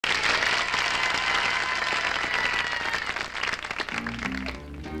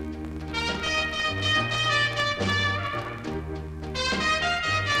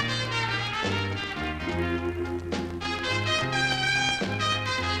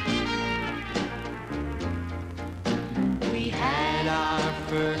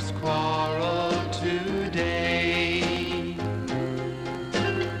first quarrel today.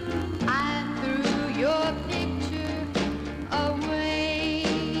 I threw your picture away.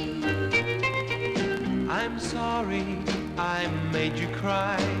 I'm sorry I made you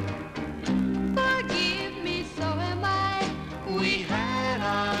cry. Forgive me, so am I. We had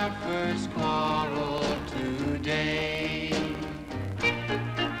our first quarrel today.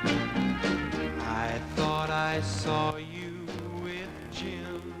 I thought I saw you with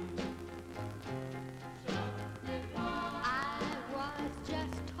Jim. I was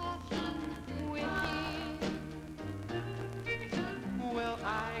just talking with him. Well,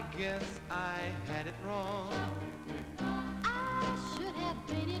 I guess I had it wrong. I should have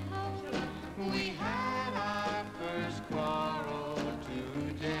been at home. We had our first quarrel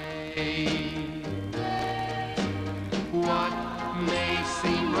today. What may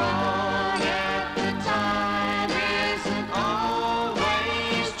seem wrong at the time isn't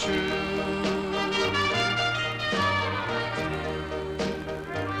always true.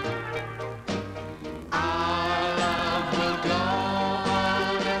 Our love will go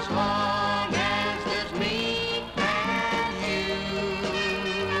on as long as there's me and you.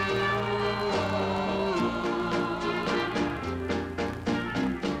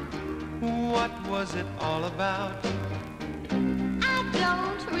 What was it all about? I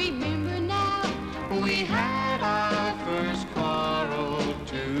don't remember now. We had our first quarrel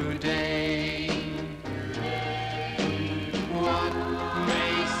today. What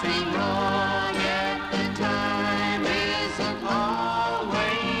may seem wrong at the time isn't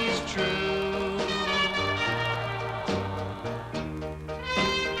always true.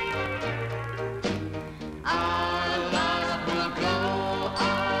 Our love will go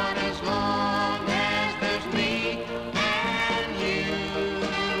on as long as there's me and you.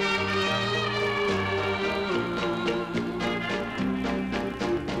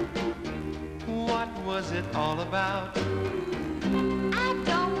 What was it all about? I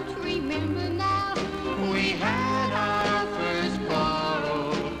don't remember now. We had our first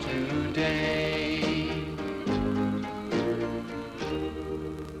quarrel today.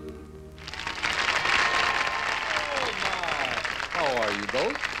 Oh, my. How are you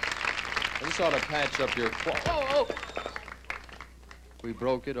both? I just ought to patch up your oh. We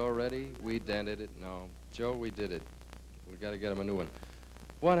broke it already? We dented it? No. Joe, we did it. We got to get him a new one.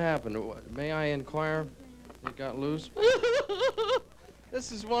 What happened? May I inquire? It got loose?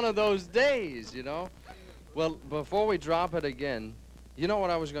 This is one of those days, you know? Well, before we drop it again, you know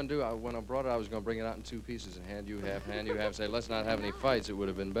what I was going to do? When I brought it, I was going to bring it out in two pieces and hand you half, say, let's not have any fights. It would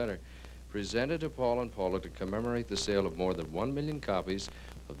have been better. Presented to Paul and Paula to commemorate the sale of more than 1 million copies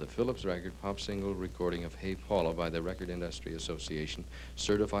of the Phillips record pop single recording of Hey Paula by the Record Industry Association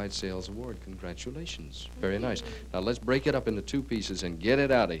Certified Sales Award. Congratulations. Very nice. Now let's break it up into two pieces and get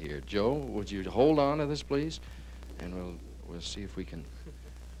it out of here. Joe, would you hold on to this, please? And we'll see if we can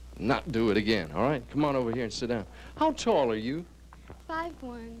not do it again, all right? Come on over here and sit down. How tall are you?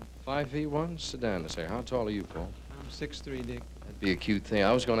 5'1". 5'1"? Sit down and say, how tall are you, Paul? I'm 6'3", Dick. That'd be a cute thing.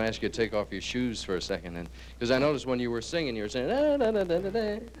 I was going to ask you to take off your shoes for a second, and because I noticed when you were singing, you were saying, da, da, da, da, da,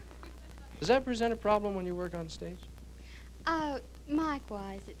 da. Does that present a problem when you work on stage?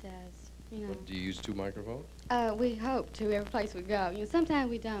 Mic-wise, it does, you know. Do you use two microphones? We hope to every place we go. You know, sometimes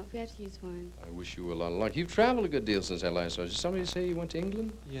we don't. We have to use one. I wish you a lot of luck. You've traveled a good deal since I last saw you. Did somebody say you went to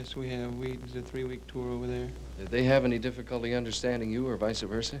England? Yes, we have. We did a 3-week tour over there. Did they have any difficulty understanding you or vice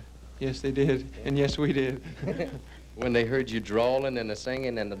versa? Yes, they did. And yes, we did. When they heard you drawling and the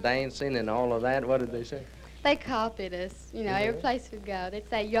singing and the dancing and all of that, what did they say? They copied us, you know, every place we go. They'd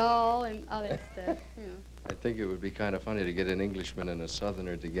say y'all and all that stuff, you know. I think it would be kind of funny to get an Englishman and a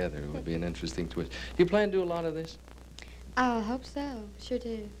Southerner together. It would be an interesting twist. You plan to do a lot of this? I hope so. Sure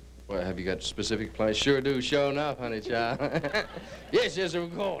do. Well, have you got specific plans? Sure do. Sure enough, honey child. Yes, yes,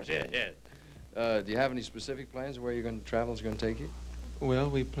 of course. Yes, yes. Do you have any specific plans of where you're going to travel is going to take you? Well,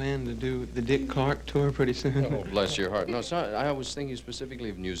 we plan to do the Dick Clark tour pretty soon. Oh, bless your heart. No, sorry, I was thinking specifically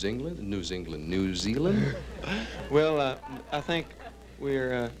of New Zealand. New Zealand? Well, I think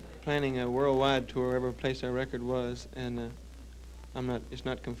we're planning a worldwide tour wherever place our record was, and it's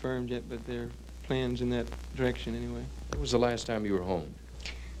not confirmed yet, but there are plans in that direction anyway. When was the last time you were home?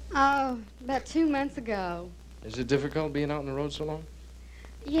 Oh, about 2 months ago. Is it difficult being out on the road so long?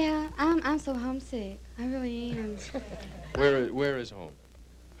 Yeah, I'm so homesick. I really am. Where is home?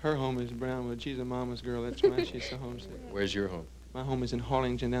 Her home is Brownwood. She's a mama's girl. That's why she's so homesick. Where's your home? My home is in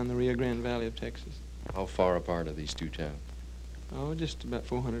Harlingen down the Rio Grande Valley of Texas. How far apart are these two towns? Oh, just about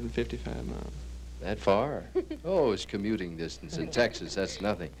 455 miles. That far? Oh, it's commuting distance. In Texas, that's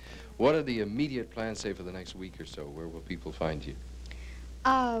nothing. What are the immediate plans, say, for the next week or so? Where will people find you?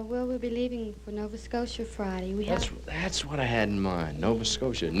 Well, we'll be leaving for Nova Scotia Friday. That's what I had in mind. Nova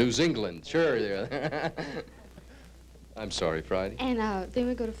Scotia, New England, sure. Yeah. I'm sorry, Friday. And then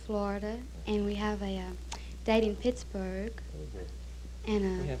we go to Florida, and we have a date in Pittsburgh.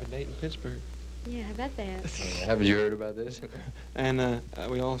 And We have a date in Pittsburgh. yeah, how about that? Haven't you heard about this? And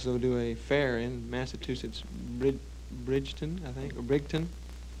we also do a fair in Massachusetts, Bridgeton, I think, or Brigton.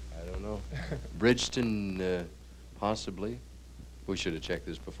 I don't know. Bridgeton, possibly. We should have checked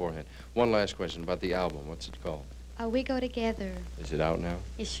this beforehand. One last question about the album. What's it called? We Go Together. Is it out now?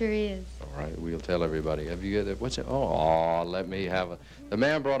 It sure is. All right, we'll tell everybody. Have you got it? What's it? Oh, let me have a. The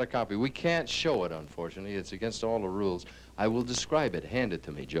man brought a copy. We can't show it, unfortunately. It's against all the rules. I will describe it. Hand it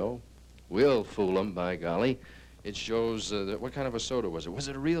to me, Joe. We'll fool them, by golly. It shows what kind of a soda was it? Was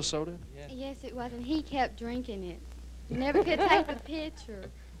it a real soda? Yes, it was, and he kept drinking it. He never could take the picture.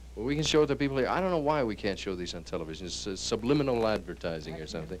 Well, we can show it to people here. I don't know why we can't show these on television. It's subliminal advertising or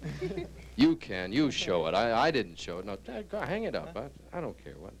something. You can. You show it. I didn't show it. No, go, hang it up. I don't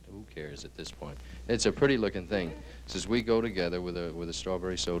care. Who cares at this point? It's a pretty-looking thing. It says we go together with a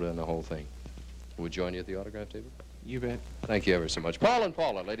strawberry soda and the whole thing. We'll join you at the autograph table? You bet. Thank you ever so much. Paul and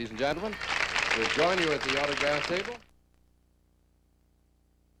Paula, ladies and gentlemen, we'll join you at the autograph table.